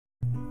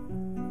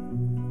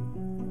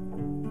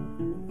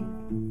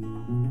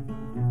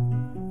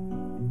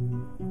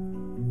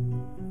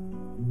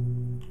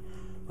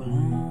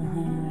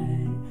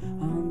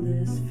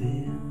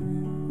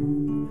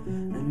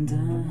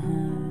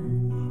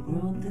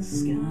the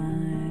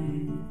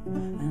sky,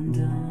 and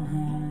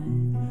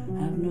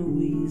I have no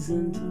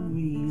reason to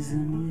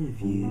reason with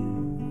you.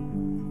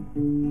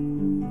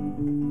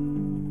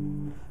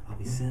 I'll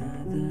be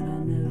sad that I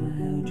never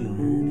held your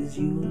hand as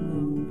you were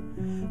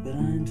alone, but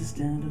I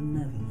understand I'll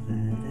never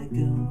let it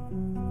go.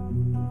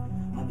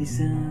 I'll be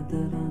sad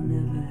that I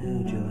never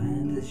held your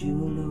hand as you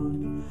were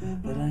alone,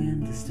 but I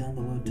understand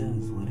the world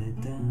does what it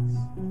does.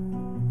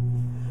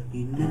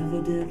 You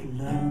never did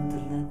learn to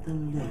let the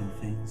little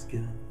things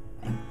go.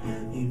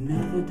 You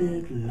never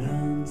did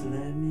learn to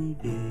let me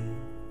be.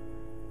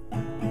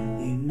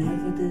 You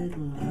never did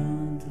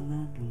learn to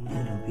let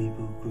little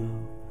people grow.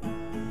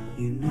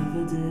 You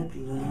never did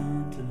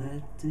learn to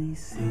let me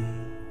see.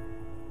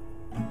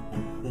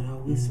 But I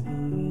whisper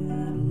that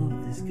I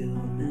love this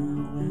girl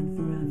now and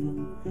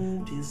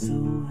forever, to your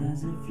soul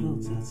as it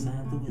floats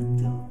outside the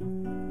window,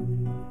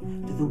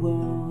 to the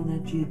world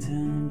that you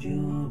turned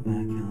your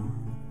back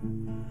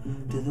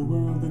on, to the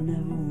world that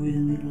never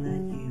really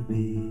let you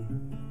be.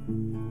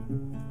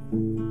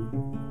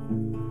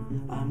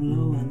 I'm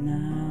lower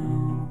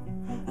now,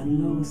 and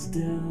lower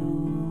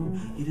still.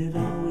 You did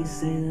always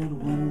say that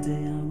one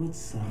day I would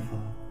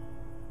suffer.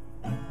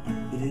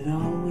 You did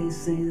always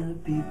say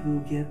that people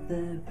get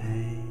their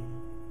pay.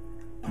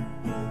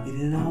 You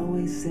did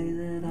always say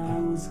that I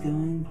was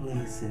going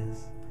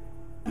places,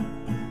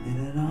 and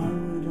that I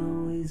would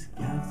always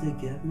have to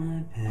get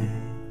my pay.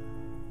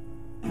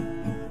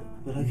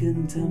 But I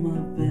couldn't turn my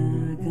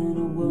back on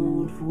a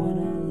world for what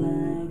I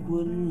lack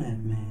wouldn't let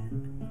me.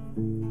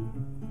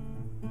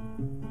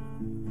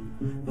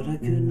 But I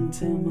couldn't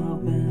turn my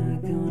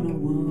back on a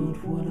world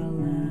for what I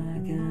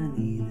lack, I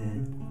need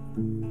it.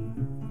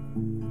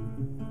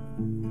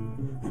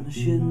 And I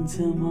shouldn't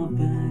turn my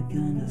back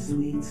on a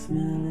sweet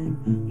smelling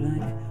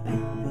black